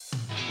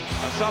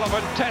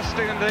Sullivan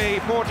testing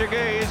the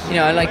Portuguese.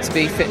 I like to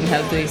be fit and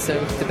healthy,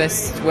 so the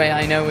best way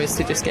I know is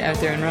to just get out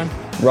there and run.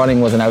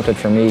 Running was an outlet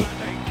for me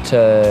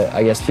to,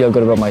 I guess, feel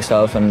good about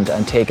myself and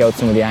take out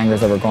some of the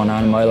angers that were going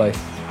on in my life.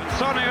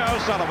 Sonny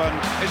O'Sullivan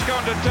is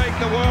going to take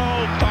the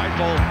world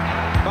title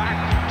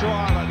back to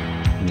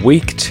Ireland.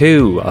 Week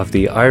 2 of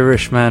the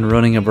Irishman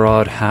Running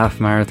Abroad Half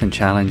Marathon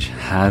Challenge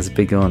has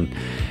begun.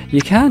 You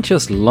can't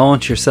just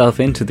launch yourself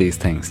into these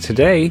things.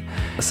 Today,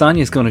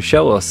 Sonia's going to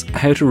show us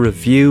how to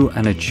review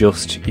and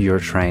adjust your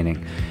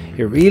training.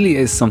 It really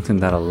is something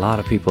that a lot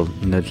of people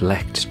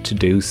neglect to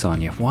do,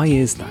 Sonia. Why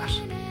is that?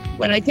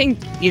 Well, I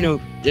think,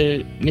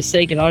 the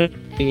mistake a lot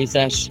of is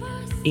that,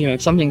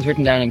 if something's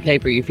written down on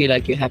paper, you feel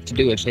like you have to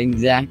do it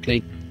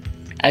exactly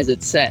as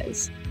it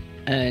says.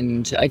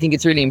 And I think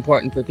it's really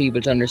important for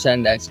people to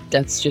understand that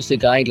that's just a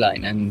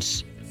guideline, and,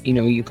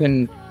 you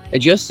can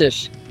adjust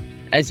it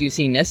as you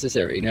see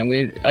necessary. Now,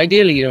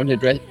 ideally, you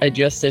don't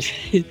adjust it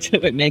so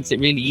it makes it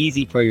really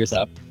easy for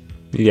yourself.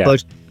 Yeah.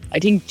 But I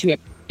think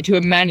to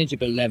a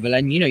manageable level,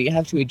 and you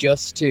have to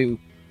adjust to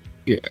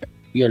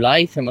your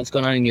life and what's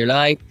going on in your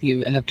life.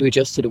 You have to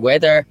adjust to the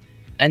weather,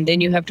 and then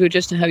you have to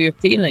adjust to how you're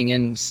feeling,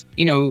 and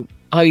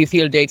how you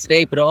feel day to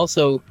day. But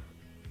also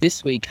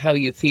this week, how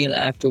you feel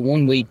after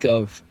 1 week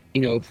of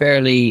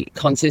fairly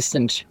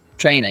consistent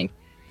training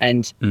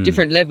and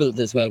different levels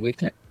as well. We've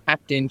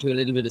tapped into a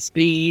little bit of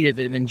speed, a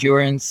bit of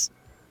endurance,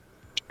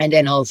 and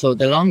then also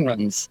the long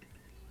runs.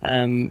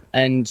 And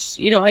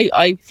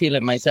I feel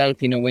it myself,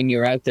 when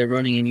you're out there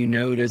running and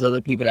there's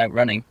other people out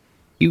running,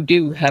 you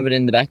do have it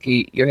in the back of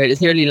your head.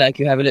 It's nearly like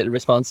you have a little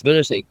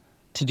responsibility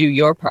to do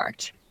your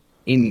part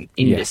in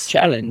this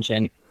challenge,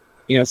 and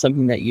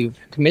something that you've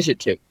committed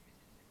to.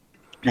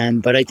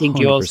 But I think 100%.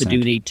 You also do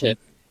need to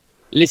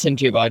listen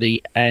to your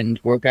body and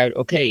work out,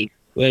 okay,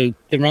 well,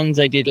 the runs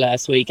I did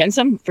last week, and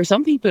for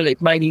some people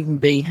it might even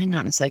be, hang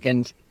on a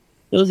second,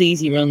 those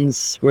easy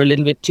runs were a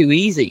little bit too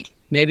easy.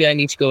 Maybe I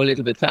need to go a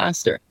little bit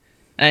faster.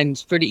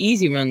 And for the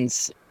easy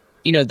runs,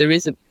 there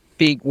is a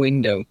big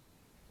window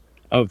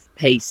of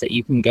pace that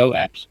you can go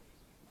at.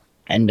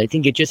 And I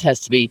think it just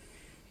has to be,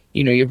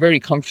 you're very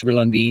comfortable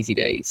on the easy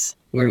days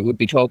where it would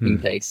be talking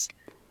pace.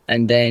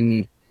 And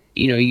then,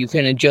 you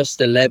can adjust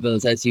the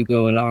levels as you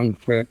go along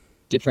for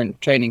different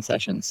training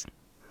sessions.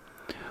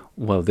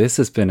 Well, this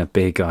has been a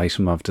big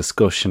item of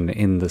discussion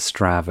in the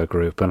Strava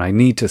group, and I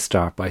need to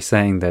start by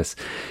saying this,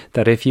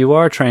 that if you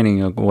are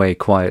training away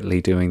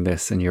quietly doing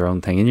this in your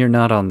own thing and you're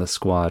not on the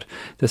squad,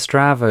 the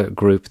Strava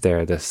group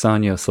there, the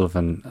Sonia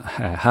O'Sullivan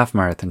Half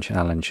Marathon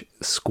Challenge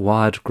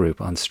squad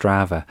group on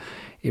Strava,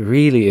 it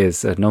really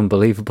is an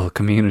unbelievable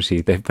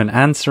community. They've been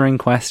answering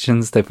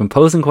questions, they've been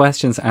posing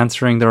questions,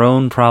 answering their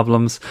own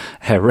problems,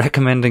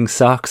 recommending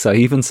socks. I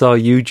even saw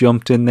you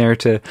jumped in there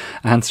to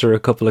answer a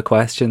couple of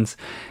questions.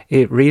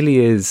 It really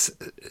is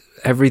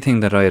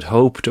everything that I had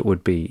hoped it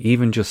would be,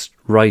 even just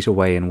right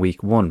away in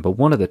week 1. But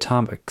one of the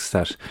topics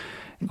that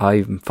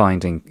I'm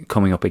finding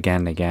coming up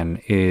again and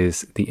again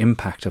is the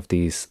impact of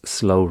these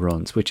slow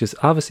runs, which has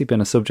obviously been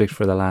a subject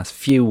for the last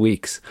few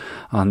weeks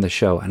on the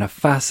show. And a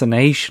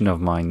fascination of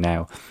mine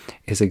now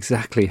is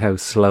exactly how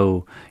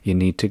slow you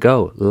need to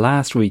go.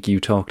 Last week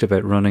you talked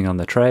about running on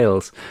the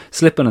trails,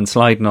 slipping and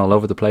sliding all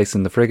over the place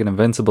in the friggin'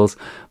 Invincibles,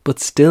 but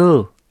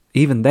still,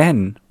 even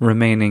then,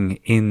 remaining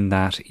in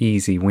that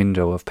easy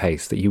window of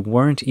pace, that you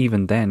weren't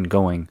even then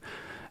going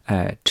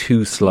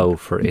too slow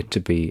for it to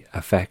be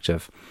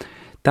effective.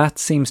 That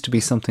seems to be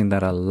something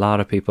that a lot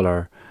of people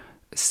are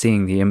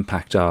seeing the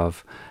impact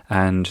of,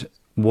 and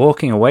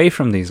walking away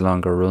from these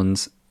longer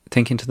runs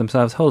thinking to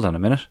themselves, hold on a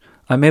minute,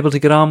 I'm able to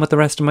get on with the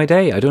rest of my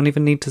day. I don't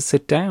even need to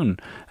sit down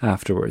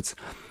afterwards.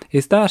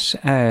 Is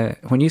that,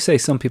 when you say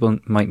some people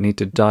might need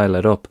to dial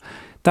it up,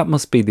 that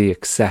must be the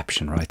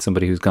exception, right?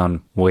 Somebody who's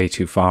gone way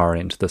too far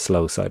into the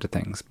slow side of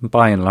things.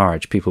 By and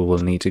large, people will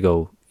need to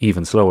go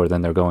even slower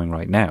than they're going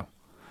right now.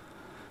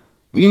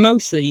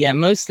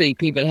 Mostly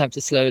people have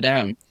to slow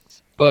down.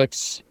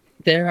 But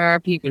there are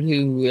people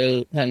who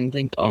will kind of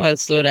think, I'll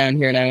slow down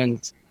here now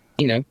and,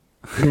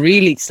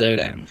 really slow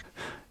down.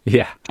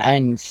 Yeah.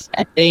 And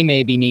they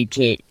maybe need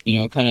to,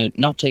 kind of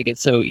not take it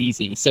so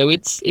easy. So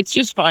it's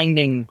just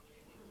finding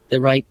the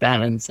right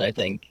balance, I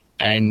think,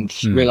 and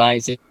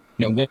realizing,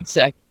 what's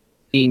actually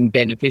being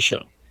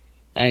beneficial.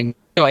 And,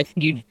 I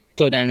think you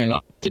slow down a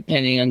lot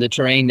depending on the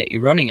terrain that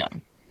you're running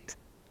on.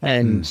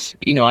 And,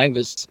 I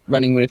was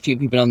running with a few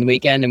people on the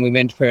weekend and we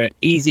went for an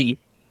easy,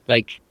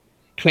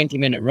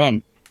 20-minute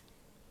run.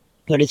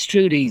 But it's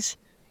true, these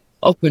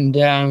up and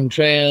down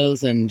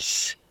trails and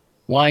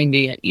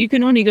windy, you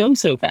can only go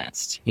so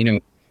fast.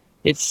 You're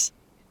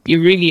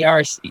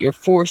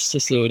forced to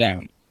slow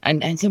down.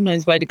 And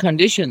sometimes by the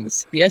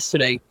conditions.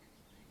 Yesterday,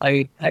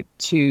 I had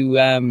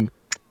to,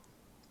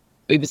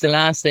 it was the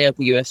last day of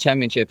the US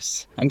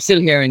Championships. I'm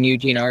still here in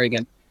Eugene,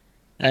 Oregon.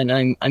 And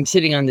I'm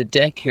sitting on the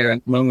deck here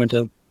at the moment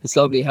of this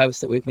lovely house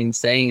that we've been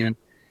staying in.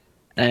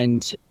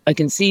 And I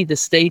can see the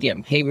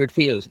stadium, Hayward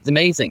Field. It's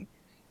amazing.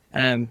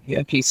 You're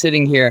actually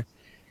sitting here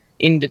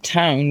in the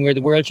town where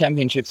the World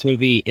Championships will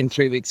be in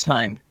 3 weeks'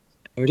 time.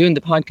 We're doing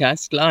the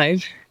podcast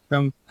live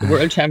from the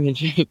World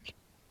Championship,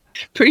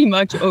 pretty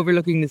much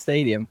overlooking the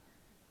stadium.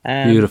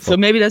 Beautiful. So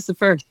maybe that's the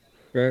first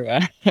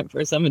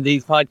for some of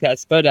these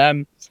podcasts. But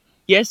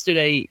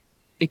yesterday,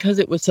 because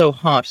it was so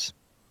hot,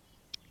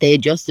 they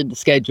adjusted the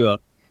schedule,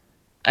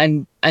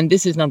 and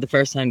this is not the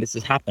first time this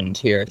has happened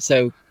here.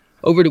 So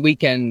over the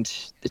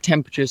weekend, the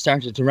temperature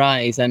started to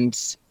rise, and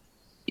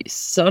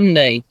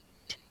Sunday,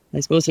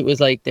 I suppose it was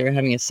like they were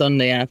having a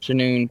Sunday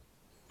afternoon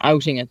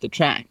outing at the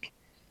track,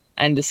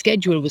 and the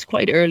schedule was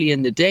quite early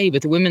in the day,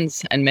 but the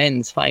women's and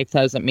men's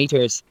 5,000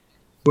 meters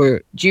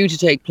were due to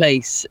take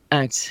place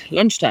at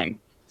lunchtime,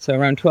 so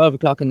around 12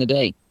 o'clock in the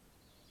day.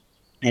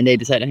 And they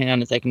decided, hang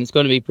on a second, it's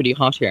going to be pretty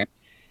hot here,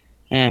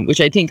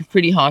 which I think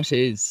pretty hot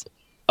is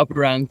up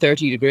around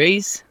 30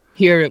 degrees.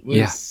 Here it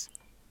was,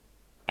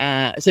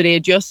 so they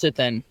adjusted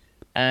then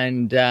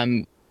and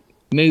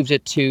moved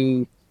it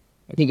to,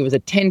 I think it was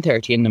at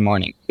 10:30 in the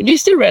morning, but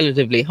it's still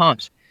relatively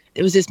hot.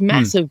 There was this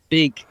massive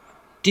big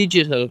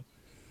digital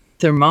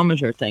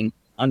thermometer thing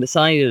on the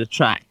side of the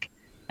track.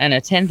 And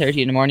at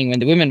 10:30 in the morning when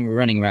the women were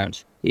running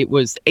around, it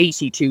was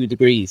 82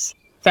 degrees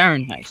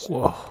Fahrenheit.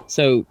 Whoa.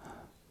 So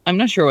I'm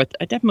not sure what,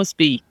 that must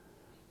be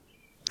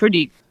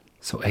pretty...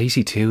 So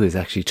 82 is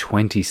actually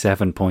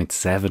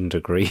 27.7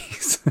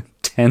 degrees,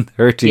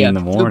 10:30 in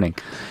the morning.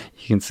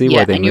 You can see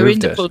why they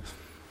moved it.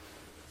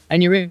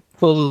 And you're in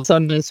full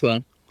sun as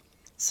well.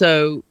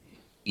 So,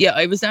 yeah,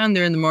 I was down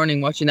there in the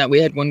morning watching that.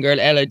 We had one girl,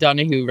 Ella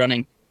Donahue,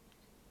 running,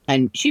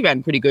 and she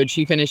ran pretty good.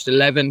 She finished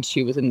 11th.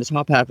 She was in the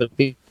top half of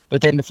the...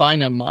 But then the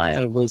final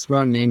mile was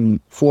run in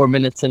 4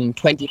 minutes and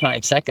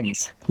 25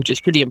 seconds, which is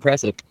pretty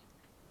impressive.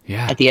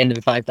 Yeah. At the end of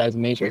the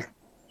 5,000 meters.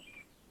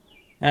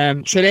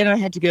 So then I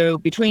had to go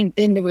between.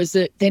 Then there's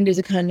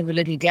a kind of a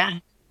little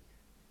gap.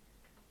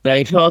 But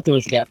I thought there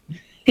was a gap.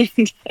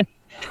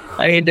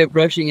 I ended up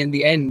rushing in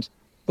the end.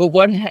 But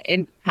what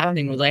ended up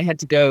happening was I had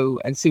to go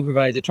and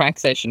supervise a track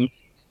session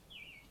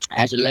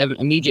at 11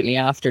 immediately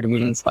after the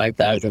women's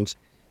 5,000.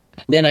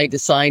 Then I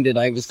decided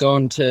I was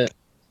going to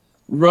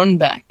run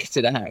back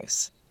to the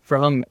house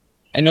from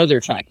another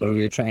track where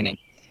we were training,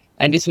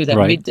 and this was at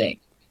midday.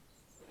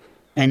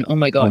 And oh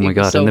my god,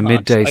 so in the hot.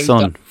 midday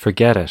sun,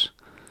 forget it.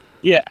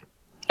 Yeah,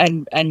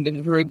 and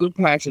for a good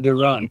part of the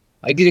run,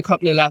 I did a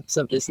couple of laps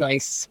of this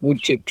nice wood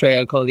chip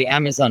trail called the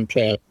Amazon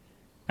Trail.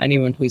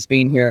 Anyone who's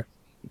been here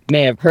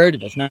may have heard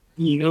of it. Now,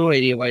 no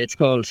idea why it's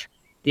called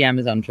the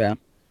Amazon Trail.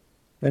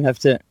 I'll have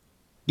to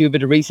do a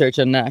bit of research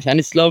on that, and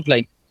it's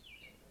lovely.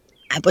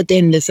 But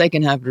then the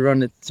second half of the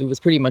run, it was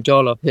pretty much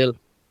all uphill.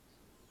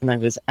 And I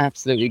was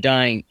absolutely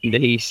dying in the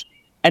heat.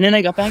 And then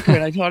I got back here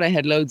and I thought I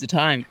had loads of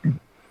time.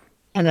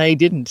 And I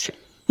didn't.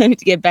 I had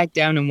to get back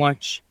down and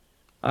watch.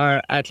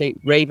 Our athlete,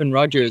 Raven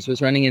Rogers,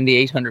 was running in the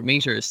 800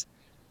 meters.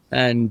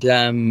 And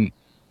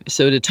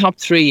so the top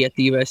three at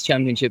the US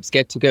Championships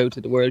get to go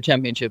to the World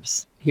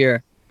Championships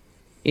here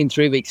in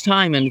 3 weeks'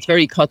 time. And it's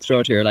very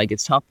cutthroat here. Like,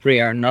 it's top three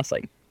or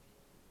nothing.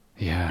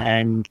 Yeah.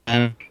 And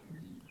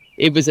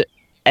it was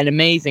an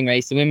amazing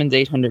race. The women's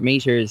 800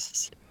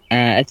 meters,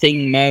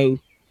 Athing Mu,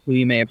 who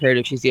you may have heard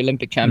of, she's the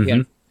Olympic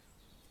champion.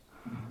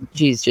 Mm-hmm.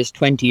 She's just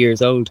 20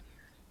 years old,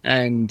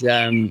 and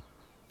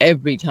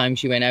every time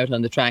she went out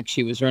on the track,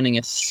 she was running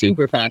a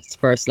super fast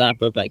first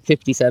lap of like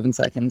 57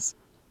 seconds,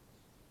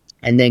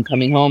 and then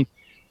coming home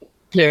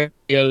clear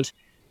field.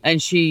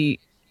 And she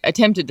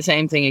attempted the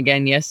same thing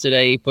again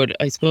yesterday, but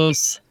I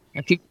suppose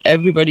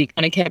everybody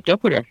kind of kept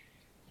up with her,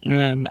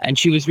 and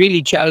she was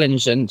really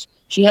challenged, and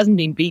she hasn't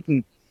been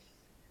beaten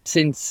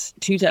since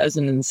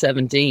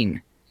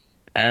 2017,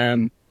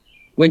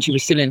 when she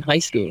was still in high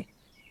school.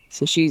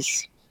 So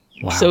she's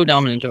so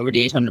dominant over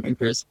the 800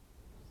 meters.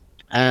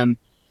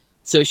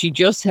 So she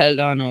just held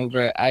on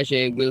over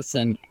Ajay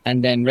Wilson,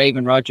 and then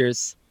Raven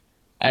Rogers,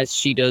 as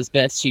she does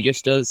best. She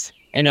just does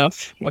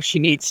enough what she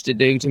needs to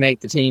do to make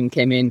the team.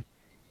 Came in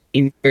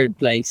third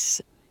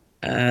place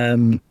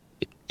to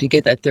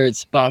get that third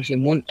spot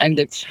in one, and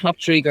the top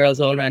three girls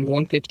all ran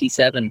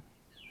 1:57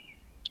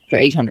 for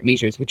 800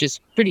 meters, which is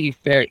pretty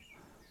fair,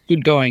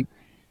 good going.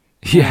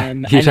 Yeah,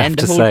 you'd have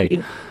to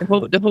say.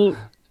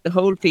 The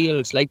whole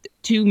field, like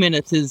 2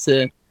 minutes is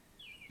a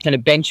kind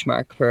of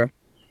benchmark for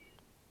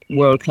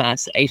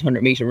world-class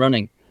 800 meter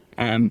running,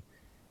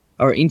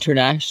 or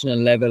international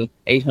level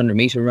 800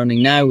 meter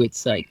running. Now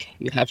it's like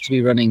you have to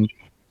be running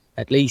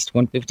at least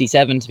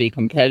 1:57 to be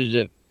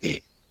competitive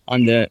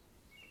in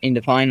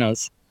the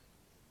finals.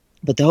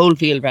 But the whole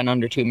field ran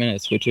under 2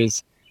 minutes, which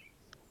is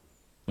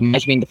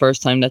might have been the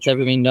first time that's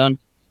ever been done.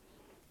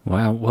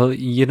 Wow. Well,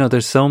 you know,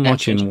 there's so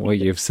much in what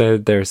you've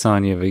said there,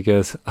 Sonia,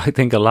 because I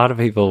think a lot of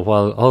people,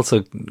 while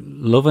also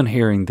loving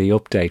hearing the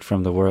update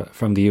from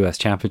the US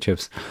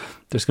Championships,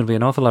 there's going to be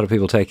an awful lot of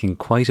people taking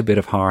quite a bit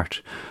of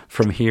heart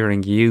from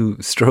hearing you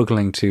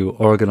struggling to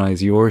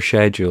organise your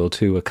schedule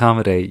to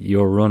accommodate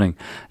your running,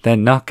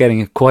 then not getting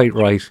it quite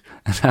right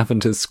and having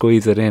to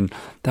squeeze it in.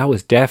 That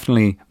was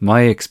definitely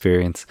my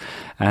experience.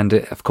 And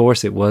of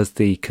course, it was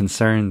the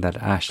concern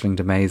that Aisling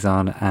de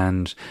Maison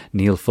and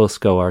Neil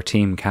Fusco, our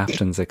team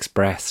captains,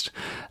 expressed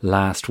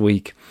last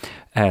week.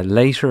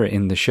 later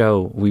in the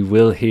show, we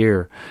will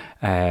hear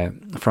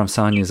from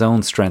Sonia's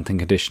own strength and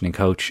conditioning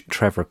coach,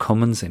 Trevor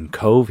Cummins in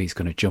Cove. He's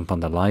going to jump on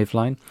the live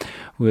line.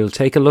 We'll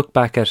take a look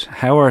back at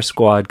how our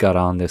squad got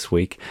on this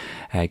week,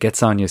 get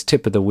Sonia's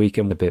tip of the week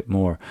and a bit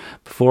more.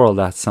 Before all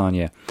that,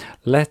 Sonia,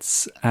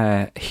 let's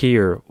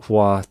hear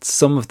what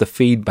some of the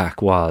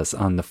feedback was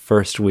on the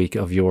first week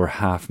of your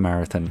half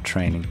marathon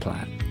training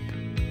plan.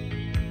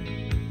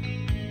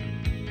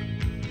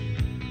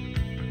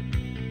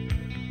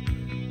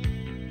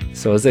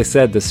 So as I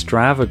said, the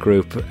Strava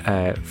group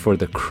for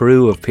the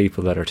crew of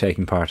people that are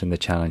taking part in the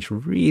challenge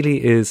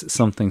really is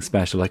something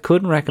special. I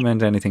couldn't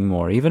recommend anything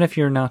more. Even if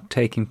you're not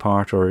taking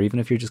part, or even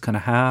if you're just kind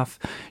of half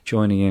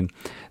joining in,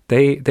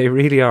 they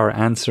really are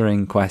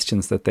answering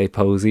questions that they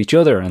pose each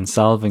other and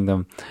solving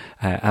them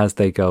as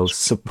they go,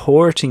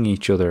 supporting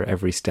each other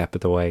every step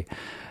of the way.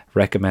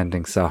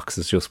 Recommending socks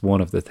is just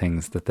one of the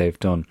things that they've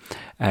done.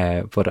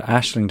 But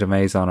Aisling de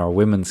Maison, our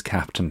women's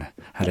captain,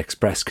 had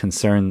expressed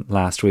concern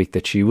last week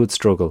that she would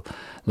struggle,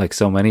 like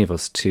so many of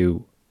us,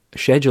 to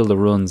schedule the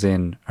runs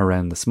in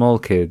around the small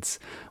kids,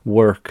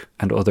 work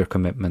and other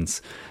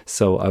commitments.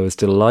 So I was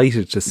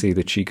delighted to see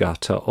that she got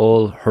to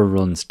all her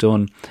runs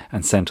done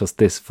and sent us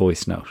this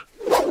voice note.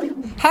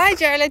 Hi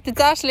Jarlath,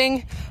 it's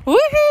Aisling.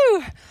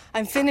 Woohoo!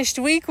 I'm finished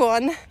week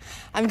 1.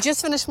 I'm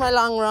just finished my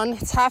long run.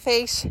 It's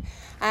 8:30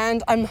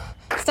 and I'm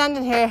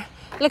standing here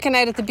looking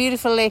out at the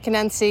beautiful Lake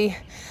Anansi.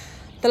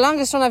 The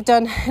longest run I've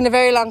done in a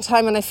very long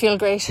time, and I feel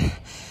great.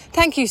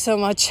 Thank you so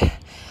much.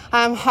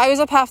 I was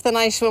up half the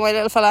night with my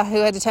little fella who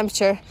had a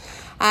temperature,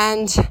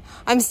 and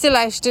I'm still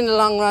out doing a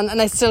long run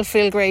and I still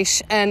feel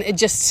great, and it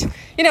just,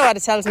 you know what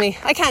it tells me,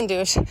 I can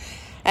do it.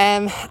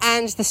 And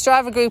the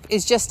Strava group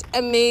is just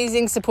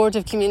amazing,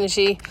 supportive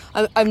community.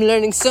 I'm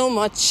learning so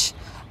much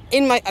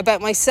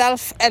about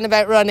myself and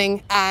about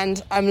running,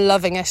 and I'm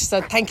loving it.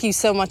 So thank you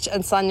so much,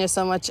 and Sonia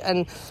so much,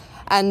 and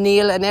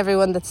Neil and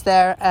everyone that's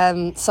there.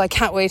 So I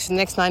can't wait for the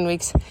next 9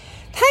 weeks.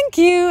 Thank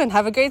you, and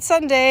have a great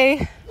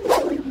Sunday.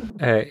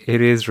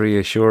 It is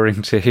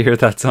reassuring to hear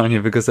that,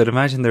 Sonia, because I'd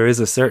imagine there is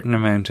a certain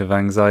amount of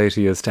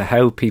anxiety as to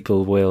how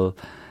people will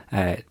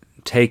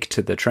take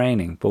to the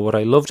training. But what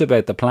I loved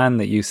about the plan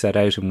that you set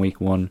out in week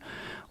 1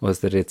 was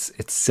that it's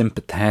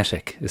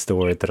sympathetic, is the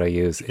word that I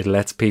use. It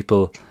lets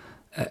people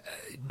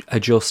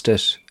adjust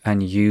it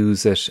and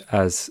use it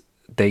as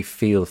they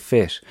feel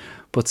fit.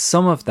 But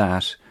some of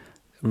that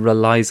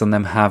relies on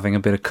them having a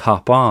bit of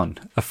cop on.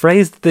 A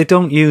phrase that they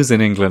don't use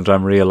in England,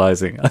 I'm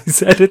realising. I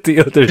said it the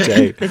other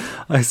day.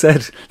 I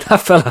said,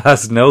 that fella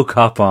has no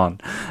cop on.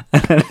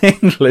 And an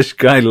English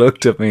guy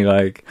looked at me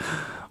like,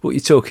 what are you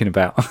talking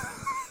about?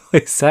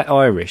 Is that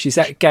Irish? Is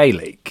that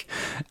Gaelic?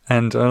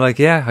 And I'm like,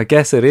 yeah, I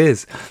guess it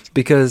is.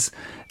 Because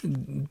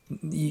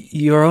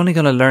you're only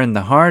going to learn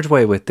the hard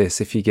way with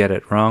this if you get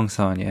it wrong,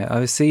 Sonia.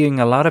 I was seeing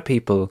a lot of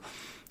people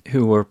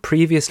who were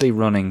previously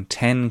running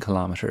 10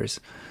 kilometres,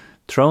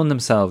 throwing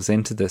themselves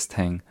into this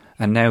thing,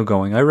 and now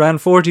going, I ran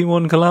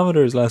 41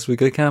 kilometres last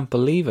week, I can't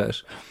believe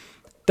it.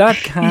 That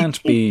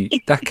can't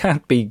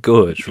be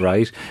good,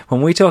 right?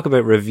 When we talk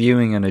about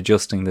reviewing and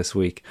adjusting this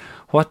week,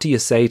 what do you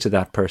say to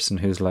that person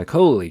who's like,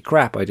 holy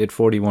crap, I did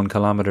 41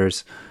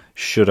 kilometres,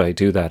 should I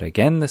do that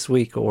again this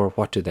week, or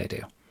what do they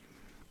do?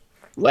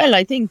 Well,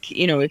 I think,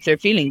 if they're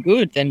feeling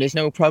good, then there's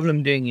no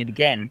problem doing it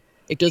again.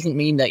 It doesn't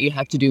mean that you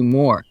have to do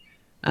more.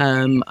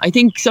 I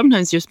think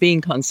sometimes just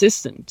being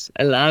consistent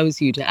allows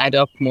you to add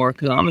up more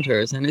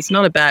kilometres, and it's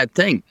not a bad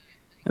thing.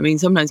 I mean,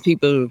 sometimes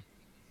people,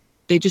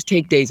 they just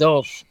take days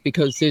off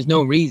because there's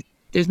no reason.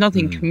 There's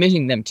nothing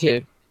committing them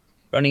to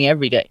running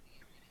every day.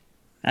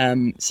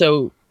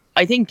 So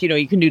I think,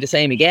 you can do the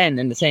same again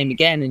and the same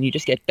again, and you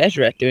just get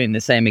better at doing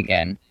the same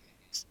again.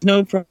 It's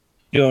no problem.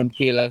 You don't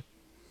feel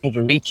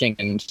overreaching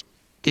and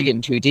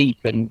digging too deep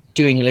and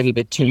doing a little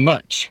bit too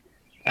much.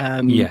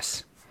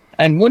 Yes.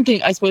 And one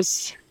thing, I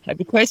suppose, I have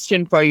a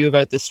question for you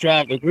about the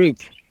Strava group.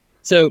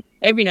 So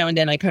every now and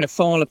then I kind of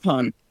fall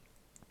upon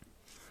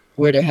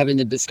where they're having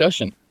the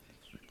discussion,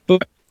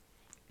 but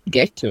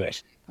get to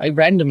it. I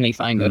randomly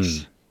find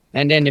it.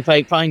 And then if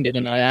I find it,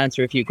 and I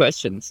answer a few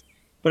questions,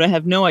 but I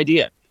have no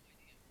idea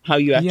how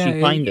you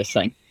actually find this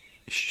thing.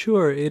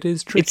 Sure, it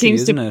is tricky,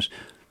 isn't it?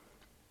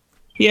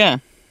 Yeah.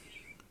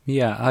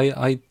 Yeah,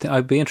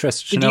 I'd be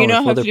interested to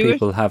know if other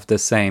people have the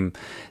same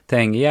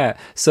thing. Yeah,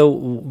 so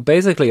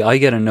basically I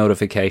get a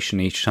notification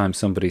each time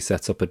somebody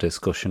sets up a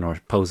discussion or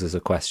poses a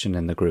question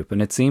in the group,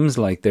 and it seems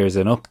like there's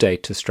an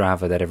update to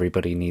Strava that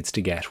everybody needs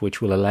to get,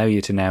 which will allow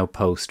you to now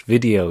post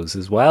videos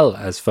as well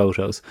as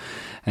photos.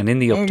 And in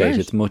the update,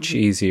 it's much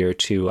easier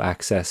to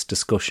access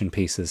discussion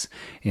pieces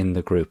in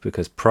the group,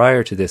 because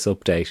prior to this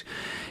update,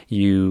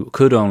 you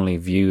could only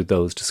view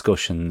those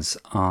discussions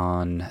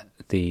on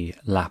the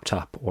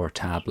laptop or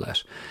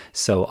tablet.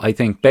 So I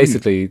think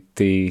basically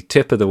the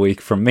tip of the week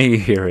from me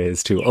here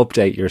is to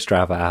update your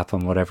Strava app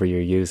on whatever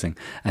you're using,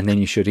 and then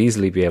you should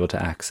easily be able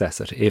to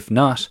access it. If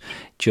not,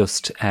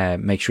 just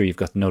make sure you've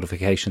got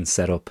notifications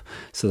set up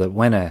so that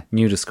when a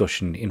new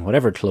discussion in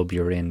whatever club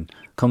you're in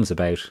comes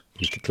about,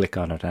 you can click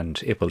on it and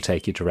it will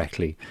take you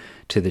directly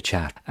to the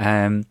chat.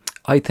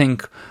 I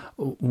think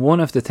one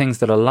of the things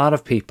that a lot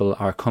of people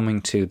are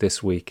coming to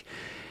this week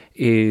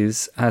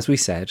is, as we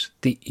said,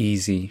 the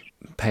easy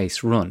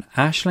pace run.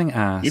 Aisling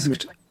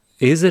asked,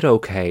 is it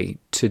okay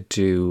to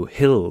do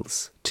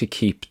hills to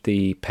keep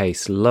the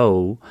pace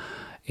low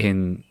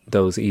in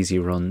those easy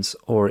runs,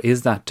 or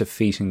is that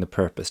defeating the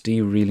purpose? Do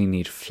you really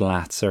need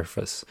flat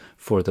surface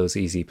for those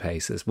easy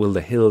paces? Will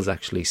the hills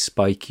actually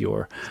spike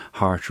your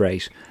heart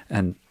rate,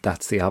 and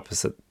that's the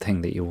opposite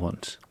thing that you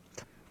want?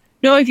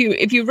 No, if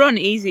you run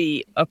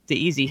easy up the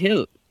easy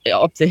hill,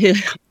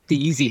 the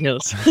easy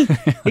hills.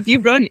 If you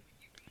run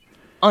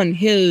on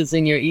hills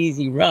in your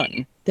easy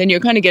run, then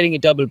you're kind of getting a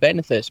double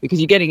benefit because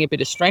you're getting a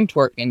bit of strength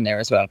work in there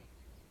as well.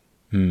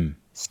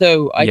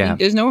 So I think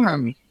there's no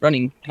harm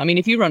running. I mean,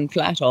 if you run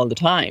flat all the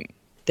time,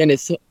 then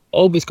it's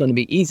always going to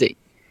be easy.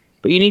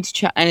 But you need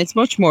to and it's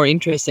much more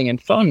interesting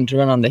and fun to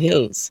run on the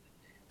hills.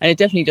 And it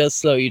definitely does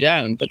slow you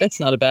down, but that's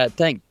not a bad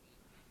thing.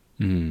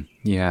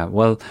 Yeah,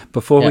 well,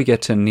 before we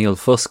get to Neil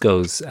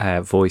Fusco's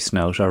voice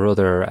note,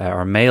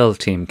 our male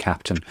team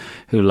captain,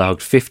 who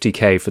logged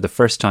 50k for the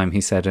first time, he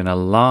said, in a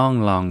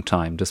long, long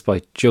time,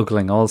 despite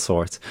juggling all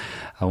sorts,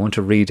 I want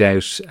to read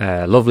out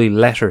a lovely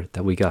letter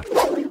that we got.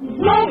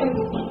 Letters,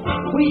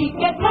 we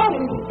get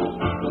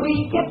letters,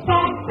 we get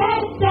stacks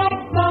and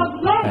stacks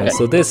of letters.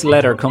 So this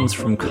letter comes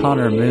from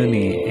Connor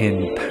Mooney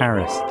in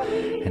Paris.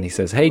 And he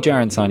says, hey,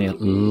 Jar and Sonia,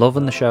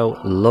 loving the show,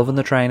 loving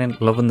the training,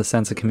 loving the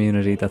sense of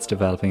community that's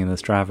developing in the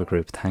Strava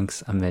group.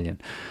 Thanks a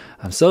million.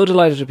 I'm so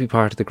delighted to be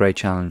part of the great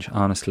challenge.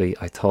 Honestly,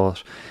 I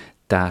thought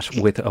that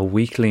with a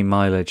weekly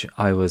mileage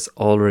I was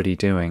already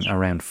doing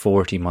around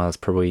 40 miles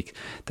per week,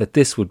 that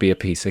this would be a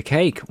piece of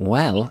cake.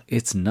 Well,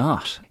 it's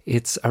not.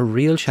 It's a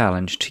real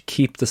challenge to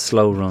keep the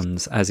slow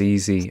runs as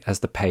easy as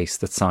the pace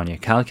that Sonia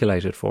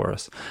calculated for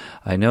us.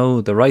 I know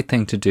the right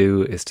thing to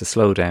do is to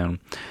slow down.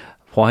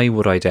 Why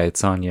would I doubt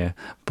Sonia?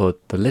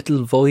 But the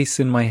little voice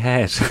in my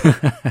head,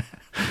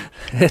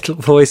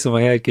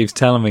 keeps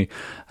telling me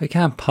I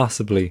can't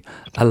possibly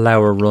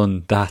allow a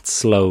run that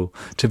slow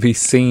to be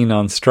seen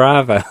on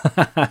Strava.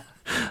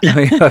 I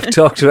mean, I've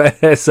talked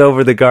about this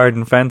over the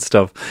garden fence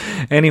stuff.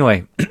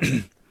 Anyway,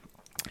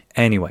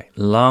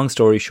 long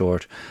story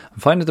short, I'm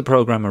finding the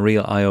programme a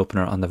real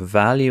eye-opener on the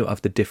value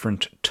of the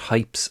different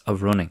types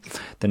of running.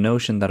 The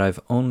notion that I've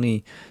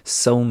only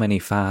so many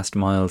fast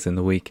miles in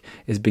the week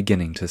is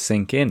beginning to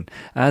sink in,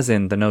 as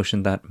in the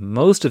notion that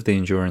most of the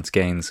endurance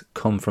gains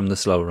come from the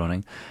slow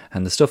running,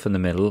 and the stuff in the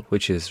middle,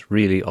 which is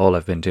really all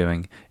I've been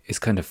doing, is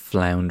kind of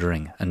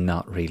floundering and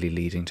not really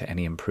leading to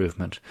any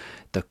improvement.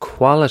 The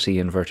quality,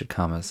 inverted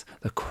commas,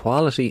 the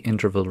quality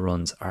interval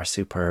runs are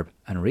superb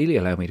and really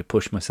allow me to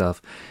push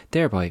myself,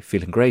 thereby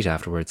feeling great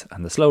afterwards.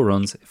 And the slow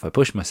runs, if I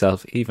push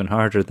myself even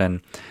harder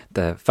than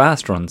the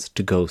fast runs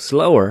to go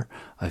slower,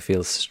 I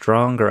feel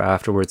stronger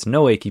afterwards.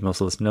 No achy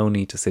muscles, no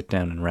need to sit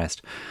down and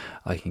rest.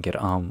 I can get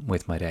on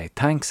with my day.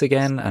 Thanks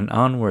again, and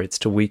onwards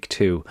to week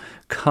 2.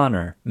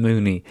 Connor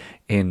Mooney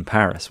in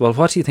Paris. Well,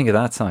 what do you think of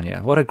that,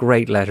 Sonia? What a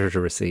great letter to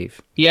receive.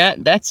 Yeah,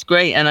 that's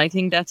great. And I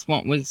think that's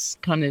what was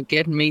kind of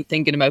getting me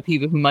thinking about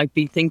people who might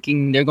be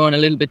thinking they're going a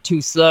little bit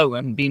too slow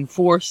and being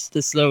forced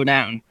to slow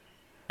down.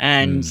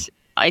 And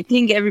I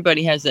think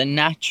everybody has a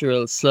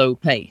natural slow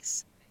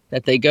pace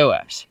that they go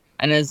at.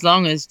 And as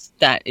long as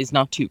that is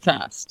not too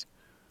fast.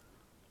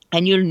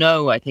 And you'll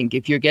know, I think,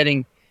 if you're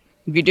doing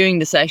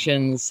the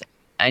sessions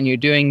and you're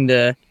doing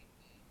the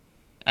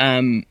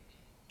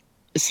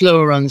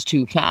slow runs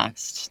too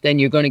fast, then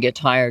you're going to get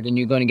tired and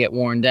you're going to get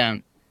worn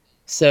down.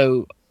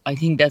 So I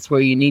think that's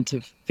where you need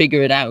to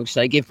figure it out.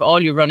 Like if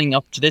all your running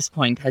up to this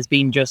point has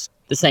been just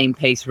the same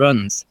pace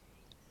runs,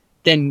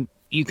 then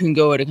you can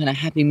go at a kind of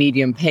happy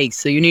medium pace.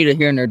 So you're neither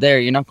here nor there.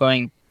 You're not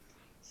going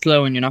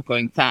slow and you're not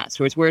going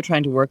fast. Whereas we're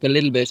trying to work a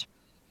little bit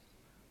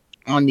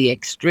on the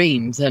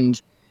extremes.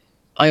 And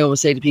I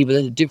always say to people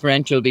that the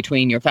differential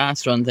between your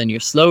fast runs and your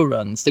slow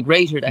runs, the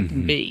greater that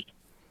can be,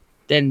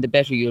 then the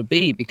better you'll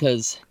be.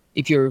 Because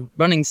if you're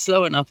running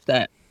slow enough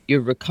that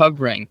you're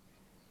recovering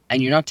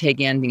and you're not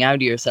taking anything out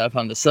of yourself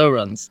on the slow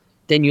runs,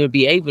 then you'll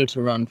be able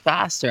to run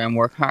faster and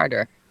work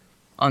harder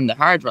on the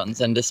hard runs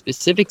and the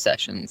specific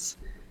sessions.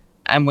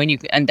 And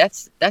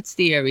that's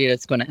the area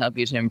that's going to help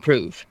you to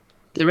improve.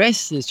 The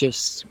rest is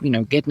just,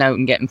 getting out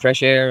and getting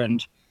fresh air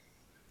and,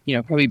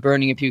 probably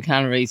burning a few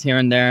calories here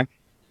and there.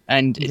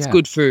 And it's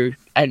good for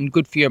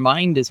your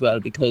mind as well,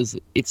 because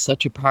it's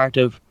such a part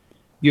of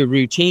your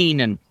routine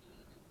and,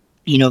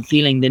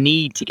 feeling the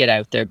need to get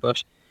out there.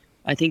 But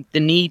I think the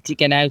need to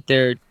get out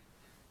there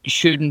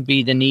shouldn't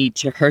be the need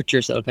to hurt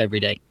yourself every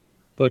day,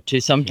 but to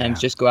sometimes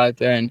just go out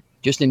there and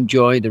just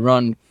enjoy the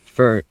run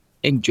for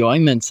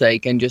enjoyment's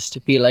sake and just to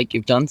feel like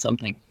you've done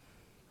something.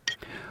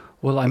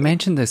 Well, I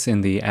mentioned this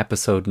in the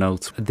episode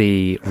notes,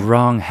 the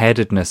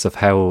wrong-headedness of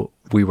how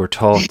we were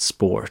taught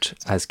sport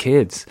as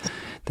kids,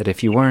 that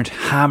if you weren't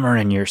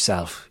hammering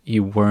yourself,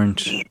 you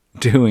weren't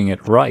doing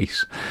it right.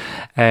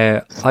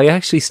 I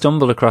actually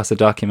stumbled across a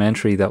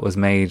documentary that was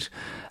made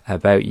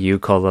about you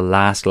called The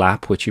Last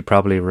Lap, which you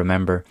probably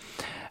remember.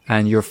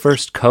 And your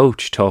first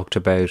coach talked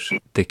about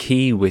the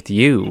key with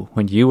you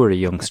when you were a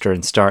youngster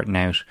and starting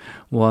out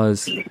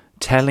was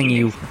telling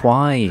you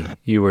why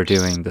you were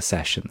doing the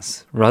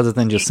sessions, rather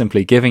than just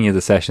simply giving you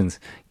the sessions,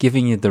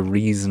 giving you the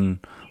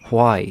reason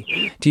why.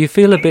 Do you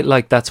feel a bit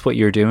like that's what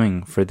you're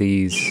doing for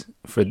this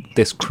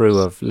crew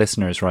of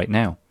listeners right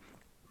now?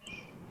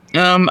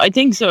 I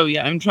think so,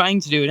 yeah. I'm trying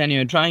to do it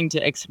anyway, trying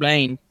to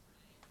explain,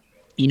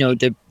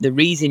 the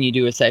reason you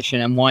do a session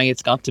and why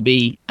it's got to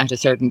be at a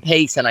certain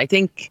pace. And I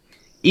think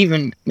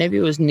even maybe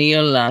it was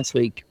Neil last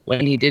week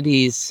when he did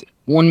his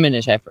 1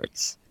 minute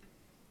efforts.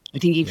 I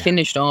think he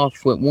finished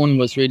off with one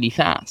was really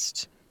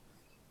fast.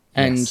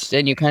 And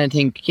then you kind of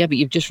think, yeah, but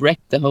you've just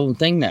wrecked the whole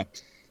thing now.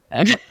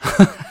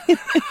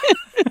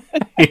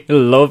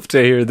 You'll love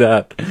to hear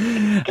that.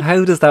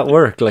 How does that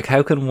work? Like,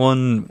 how can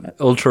one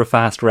ultra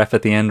fast rep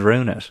at the end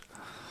ruin it?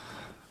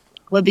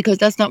 Well, because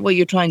that's not what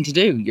you're trying to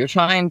do. You're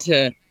trying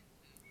to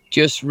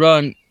just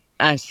run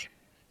at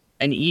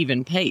an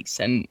even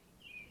pace. And,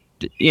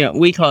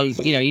 we call,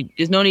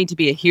 there's no need to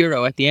be a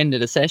hero at the end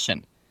of the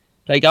session.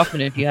 Like, often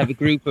if you have a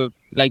group of,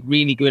 like,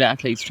 really good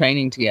athletes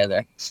training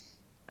together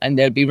and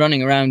they'll be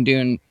running around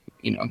doing,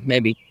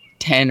 maybe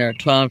 10 or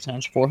 12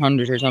 times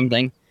 400 or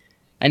something.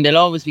 And there'll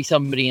always be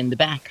somebody in the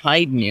back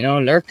hiding,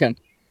 lurking.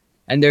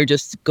 And they're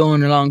just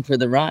going along for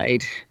the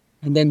ride.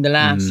 And then the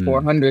last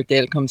 400,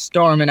 they'll come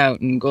storming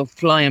out and go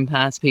flying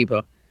past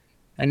people.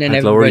 And then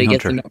everybody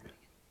gets annoyed.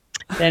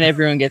 Then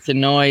everyone gets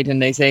annoyed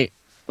and they say,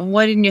 well,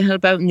 why didn't you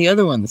help out in the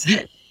other ones?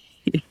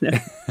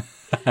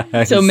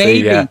 So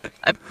maybe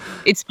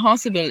it's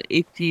possible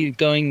if you're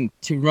going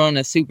to run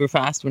a super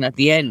fast one at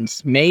the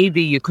end,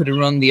 maybe you could have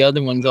run the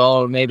other ones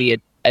all maybe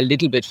a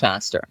little bit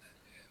faster.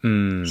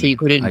 So you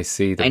couldn't. I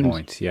see the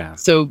point, yeah.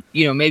 So,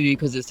 maybe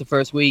because it's the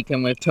first week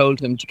and we've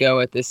told him to go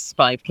at this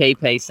 5K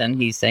pace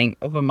and he's saying,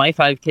 oh, but my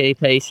 5K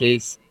pace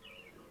is,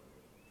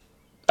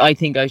 I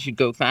think I should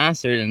go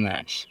faster than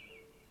that.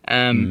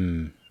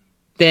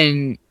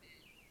 Then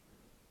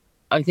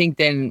I think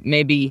then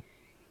maybe,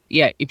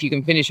 if you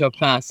can finish up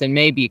fast, then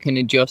maybe you can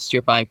adjust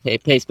your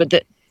 5K pace. But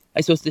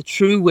I suppose the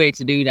true way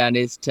to do that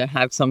is to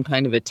have some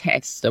kind of a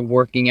test of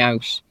working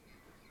out,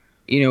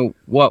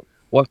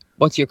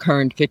 what's your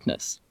current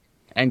fitness.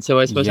 And so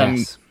I suppose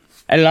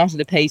a lot of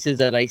the paces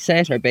that I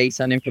set are based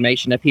on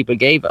information that people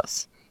gave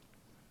us.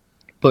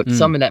 But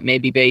some of that may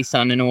be based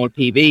on an old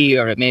PB,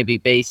 or it may be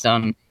based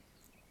on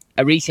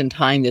a recent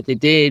time that they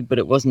did, but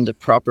it wasn't a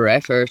proper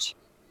effort.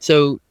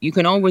 So you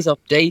can always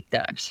update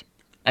that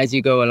as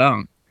you go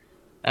along.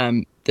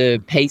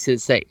 The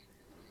paces that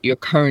you're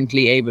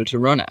currently able to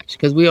run at,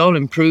 because we all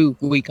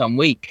improve week on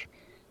week.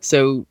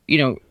 So,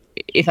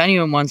 if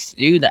anyone wants to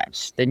do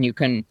that, then you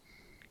can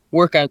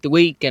work out the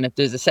week. And if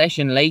there's a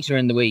session later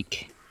in the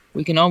week,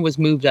 we can always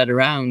move that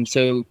around.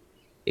 So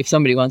if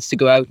somebody wants to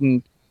go out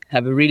and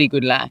have a really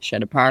good lash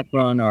at a park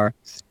run or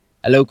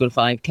a local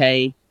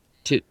 5K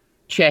to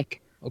check,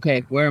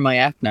 okay, where am I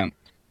at now?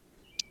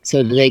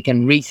 So that they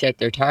can reset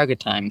their target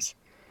times.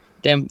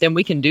 Then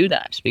we can do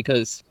that,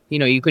 because,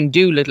 you can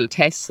do little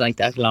tests like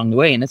that along the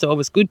way. And it's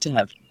always good to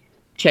have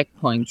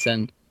checkpoints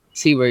and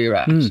see where you're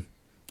at.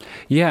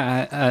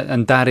 Yeah,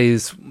 and that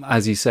is,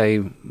 as you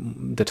say,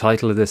 the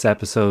title of this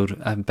episode,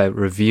 about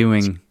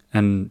reviewing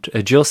and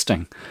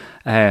adjusting.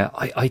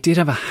 I did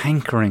have a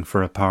hankering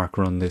for a park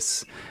run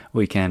this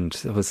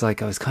weekend. It was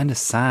like I was kind of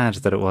sad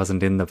that it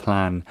wasn't in the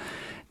plan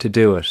to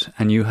do it.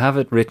 And you have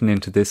it written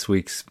into this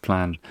week's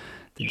plan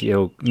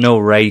that, no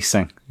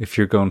racing if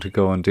you're going to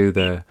go and do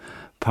the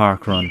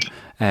park run.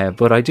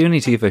 But I do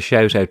need to give a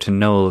shout out to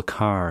Noel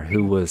Carr,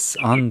 who was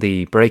on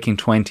the Breaking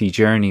 20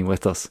 journey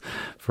with us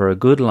for a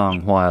good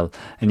long while.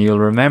 And you'll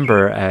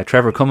remember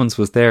Trevor Cummins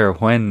was there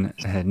when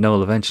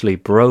Noel eventually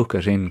broke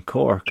it in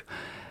Cork.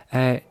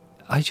 I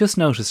just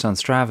noticed on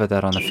Strava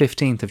that on the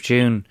 15th of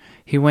June,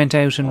 he went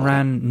out and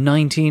ran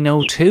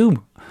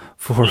 19:02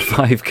 for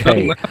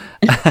 5K.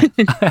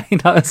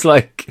 I was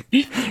like,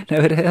 now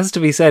it has to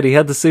be said, he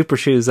had the super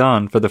shoes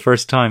on for the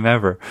first time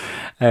ever.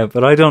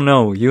 But I don't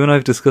know, you and I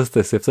have discussed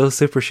this, if those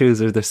super shoes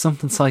there's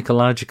something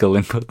psychological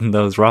in putting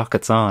those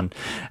rockets on.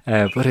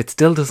 But it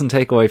still doesn't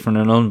take away from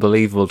an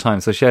unbelievable time.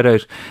 So shout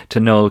out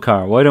to Noel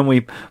Carr. Why don't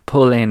we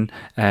pull in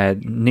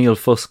Neil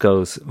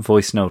Fusco's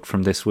voice note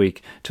from this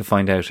week to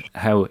find out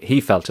how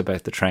he felt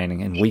about the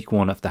training in week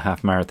 1 of the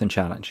Half Marathon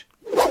Challenge.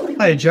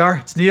 Hi Jar,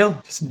 it's Neil.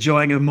 Just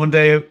enjoying a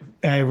Monday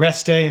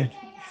rest day.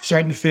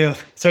 Starting to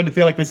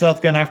feel like myself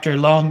again after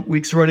long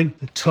weeks running.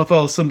 A tough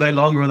old Sunday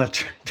long run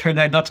that turned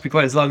out not to be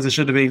quite as long as it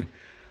should have been.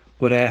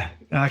 But I'm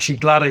actually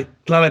glad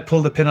I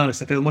pulled the pin on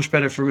it. I feel much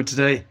better for it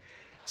today.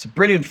 It's a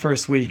brilliant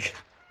first week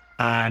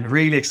and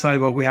really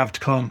excited what we have to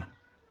come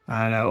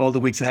and all the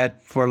weeks ahead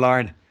for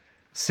Lauren.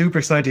 Super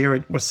excited to hear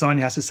what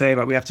Sonia has to say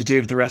about what we have to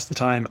do for the rest of the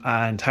time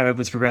and how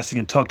everyone's progressing,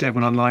 and talk to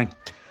everyone online.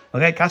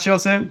 Okay, catch you all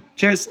soon.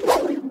 Cheers.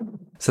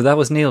 So that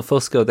was Neil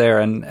Fusco there,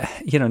 and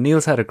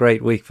Neil's had a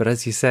great week, but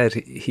as you said,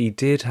 he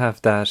did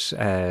have that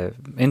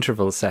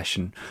interval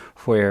session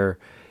where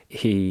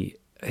he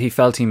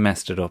felt he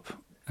messed it up.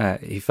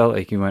 He felt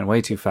like he went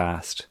way too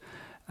fast,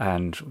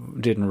 and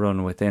didn't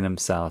run within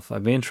himself.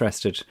 I'd be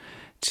interested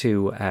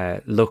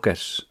to look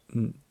at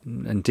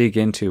and dig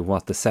into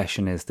what the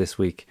session is this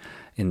week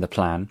in the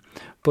plan.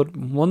 But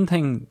one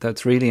thing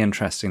that's really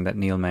interesting that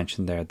Neil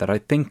mentioned there, that I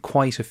think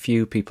quite a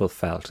few people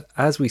felt,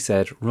 as we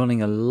said,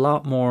 running a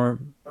lot more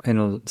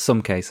in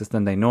some cases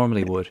than they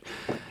normally would.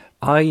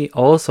 I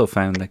also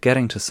found that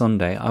getting to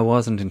Sunday, I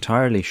wasn't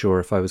entirely sure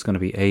if I was going to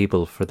be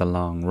able for the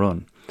long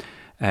run.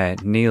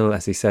 Neil,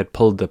 as he said,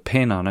 pulled the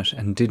pin on it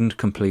and didn't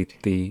complete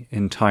the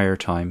entire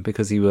time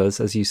because he was,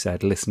 as you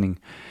said, listening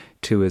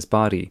to his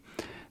body.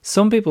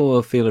 Some people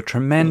will feel a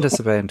tremendous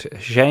amount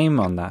of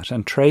shame on that,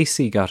 and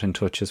Tracy got in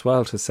touch as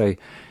well to say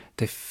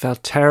they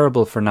felt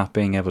terrible for not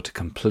being able to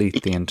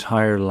complete the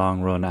entire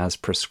long run as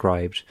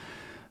prescribed.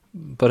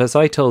 But as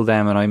I told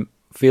them, and I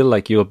feel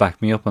like you'll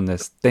back me up on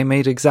this, they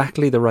made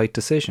exactly the right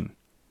decision.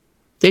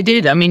 They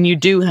did. I mean, you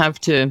do have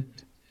to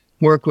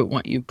work with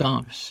what you've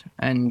got.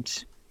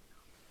 And,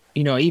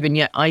 you know, even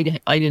yet, I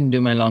didn't do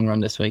my long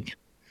run this week.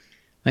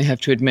 I have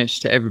to admit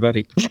to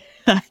everybody.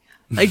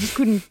 I just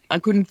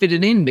couldn't fit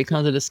it in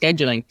because of the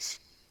scheduling.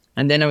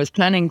 And then I was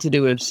planning to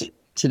do it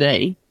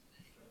today.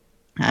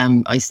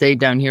 I stayed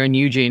down here in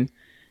Eugene.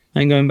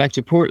 I'm going back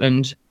to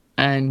Portland.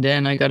 And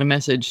then I got a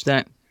message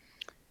that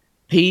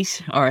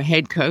Pete, our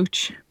head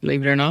coach,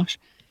 believe it or not,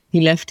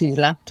 he left his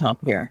laptop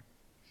here.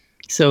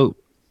 So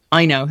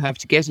I now have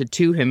to get it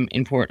to him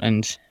in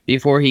Portland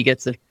before he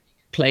gets a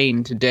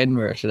plane to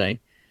Denver today.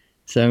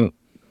 So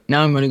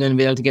now I'm only going to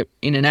be able to get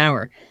in an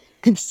hour.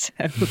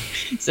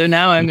 So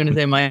now I'm going to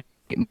say my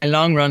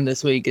long run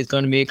this week is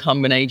going to be a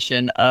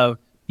combination of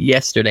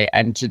yesterday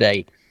and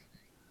today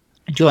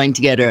joined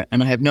together,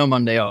 and I have no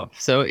Monday off.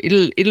 So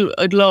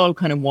it'll all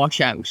kind of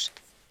wash out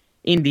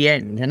in the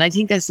end. And I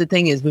think that's the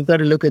thing, is we've got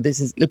to look at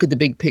the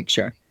big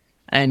picture,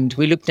 and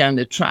we look down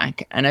the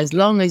track. And as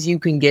long as you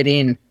can get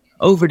in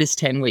over this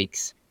 10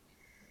 weeks,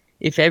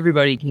 if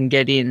everybody can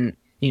get in,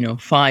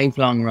 5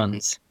 long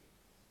runs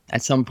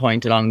at some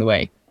point along the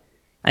way,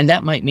 and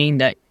that might mean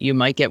that you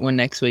might get one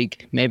next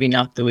week, maybe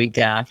not the week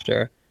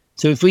after.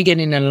 So if we get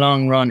in a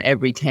long run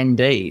every 10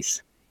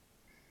 days,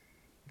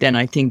 then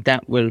I think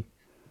that will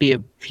be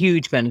a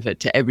huge benefit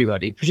to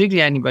everybody,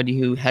 particularly anybody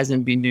who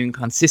hasn't been doing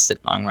consistent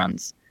long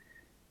runs.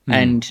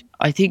 And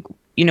I think,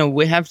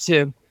 we have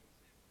to,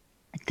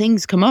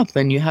 things come up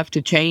and you have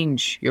to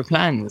change your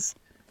plans.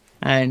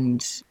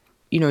 And,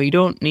 you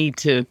don't need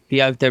to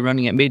be out there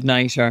running at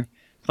midnight or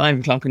 5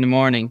 o'clock in the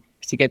morning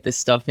to get this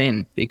stuff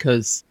in,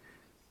 because,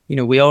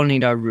 we all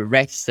need our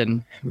rest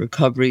and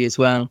recovery as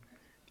well.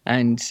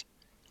 And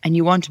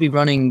you want to be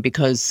running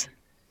because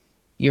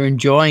you're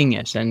enjoying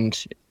it. And,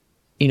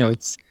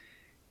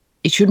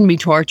 it shouldn't be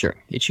torture.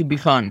 It should be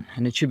fun.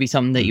 And it should be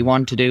something that you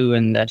want to do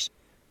and that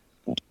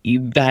you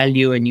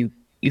value, and you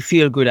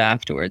feel good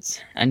afterwards.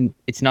 And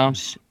it's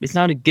not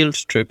a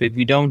guilt trip if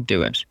you don't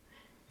do it.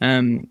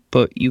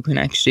 But you can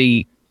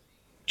actually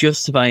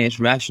justify it,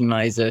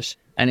 rationalize it,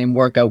 and then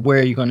work out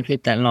where you're going to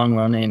fit that long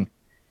run in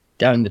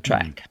down the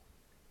track.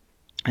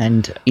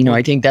 And,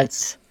 I think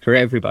that's for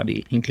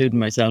everybody, including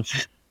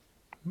myself.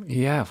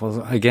 Yeah,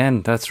 well,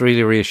 again, that's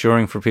really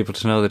reassuring for people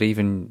to know that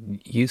even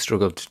you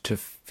struggled to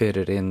fit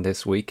it in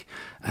this week,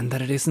 and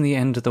that it isn't the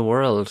end of the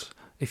world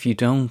if you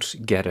don't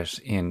get it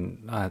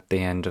in at the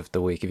end of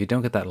the week, if you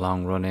don't get that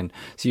long run in.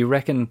 So you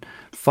reckon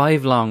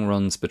 5 long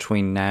runs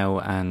between now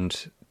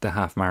and the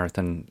half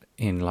marathon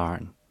in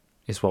Larne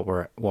is what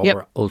we're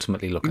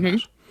ultimately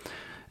looking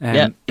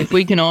at. If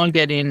we can all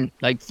get in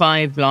like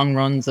 5 long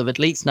runs of at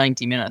least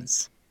 90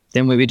 minutes,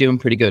 then we'll be doing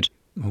pretty good.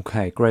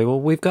 Okay, great. Well,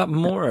 we've got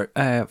more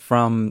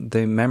from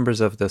the members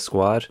of the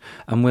squad,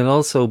 and we'll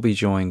also be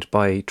joined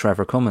by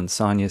Trevor Cummins,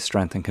 Sonia's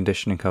strength and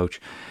conditioning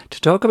coach, to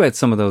talk about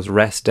some of those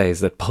rest days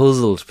that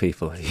puzzled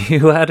people.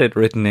 You had it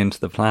written into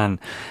the plan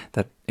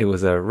that it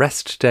was a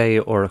rest day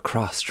or a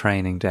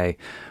cross-training day.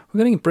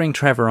 We're going to bring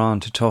Trevor on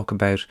to talk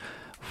about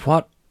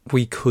what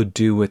we could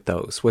do with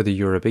those, whether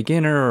you're a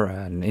beginner or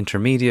an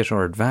intermediate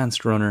or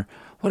advanced runner.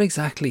 What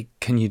exactly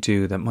can you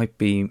do that might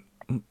be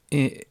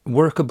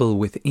workable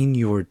within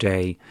your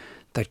day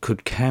that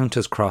could count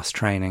as cross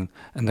training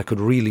and that could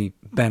really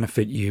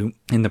benefit you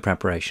in the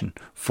preparation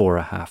for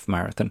a half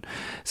marathon?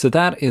 So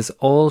that is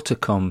all to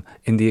come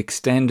in the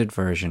extended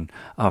version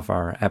of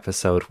our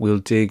episode. We'll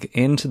dig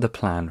into the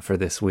plan for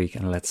this week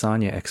and let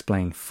Sonia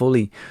explain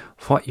fully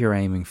what you're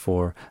aiming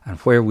for and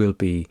where we'll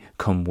be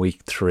come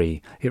week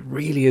 3. It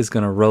really is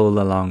going to roll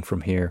along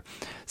from here.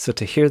 So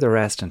to hear the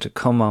rest and to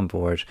come on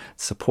board,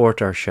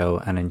 support our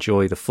show and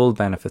enjoy the full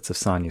benefits of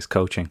Sonia's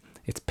coaching,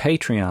 it's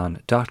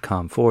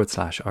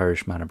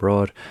patreon.com/Irishman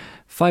Abroad.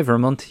 $5 a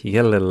month, you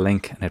get a little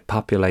link and it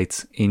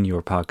populates in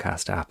your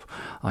podcast app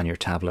on your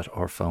tablet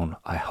or phone.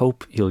 I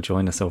hope you'll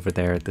join us over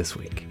there this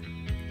week.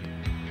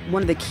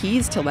 One of the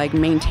keys to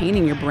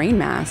maintaining your brain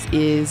mass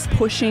is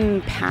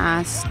pushing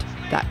past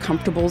that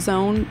comfortable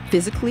zone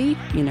physically,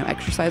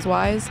 exercise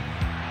wise.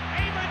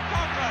 Eamon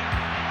Coughlin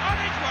on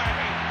his way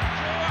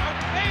to a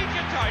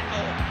major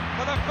title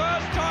for the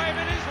first time